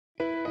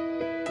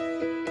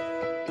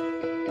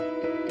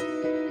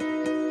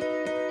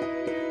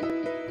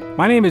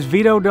My name is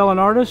Vito and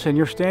Natalie, and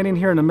you're standing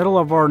here in the middle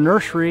of our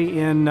nursery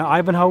in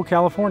Ivanhoe,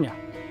 California.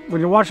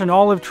 When you're watching an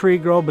olive tree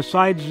grow,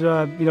 besides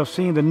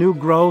seeing the new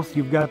growth,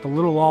 you've got the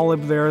little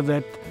olive there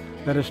that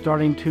is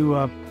starting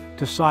to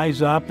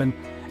size up, and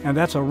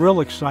that's a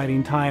real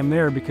exciting time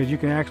there because you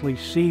can actually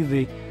see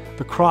the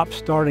crop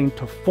starting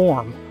to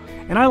form.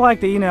 And I like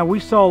that, we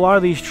sell a lot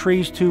of these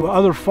trees to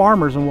other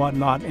farmers and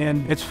whatnot,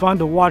 and it's fun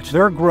to watch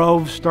their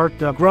groves start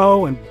to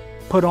grow and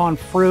put on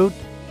fruit.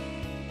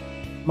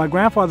 My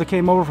grandfather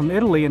came over from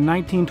Italy in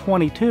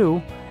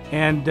 1922,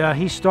 and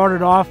he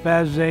started off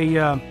as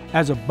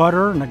a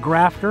butter and a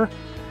grafter,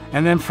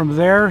 and then from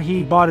there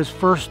he bought his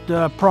first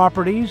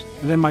properties.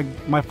 And then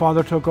my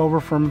father took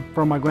over from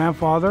my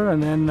grandfather,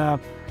 and then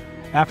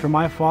after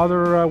my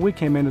father we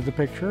came into the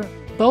picture.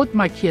 Both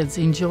my kids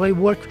enjoy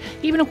work,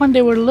 even when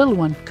they were little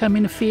one, come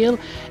in the field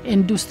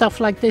and do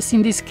stuff like this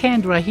in this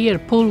can right here,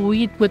 pull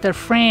wheat with their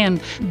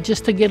friend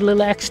just to get a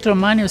little extra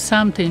money or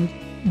something.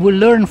 We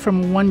learn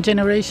from one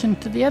generation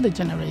to the other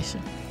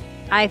generation.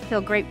 I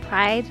feel great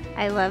pride.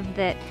 I love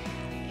that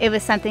it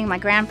was something my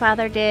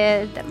grandfather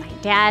did, that my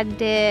dad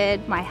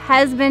did, my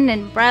husband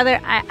and brother.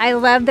 I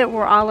love that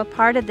we're all a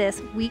part of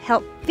this. We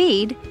help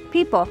feed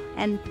people,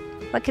 and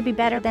what could be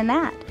better than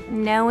that?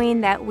 Knowing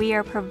that we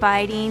are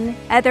providing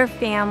other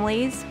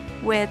families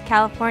with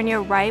California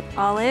ripe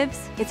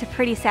olives, it's a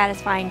pretty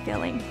satisfying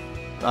feeling.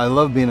 I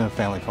love being in a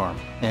family farm,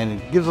 and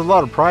it gives a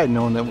lot of pride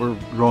knowing that we're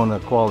growing a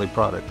quality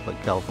product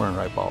like California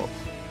ripe olives.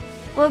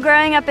 Well,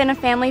 growing up in a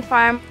family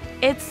farm,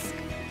 it's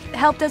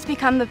helped us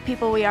become the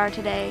people we are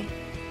today.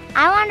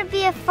 I want to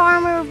be a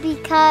farmer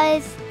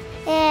because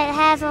it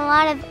has a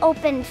lot of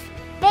open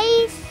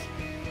space,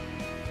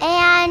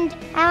 and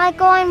I like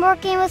going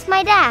working with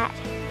my dad.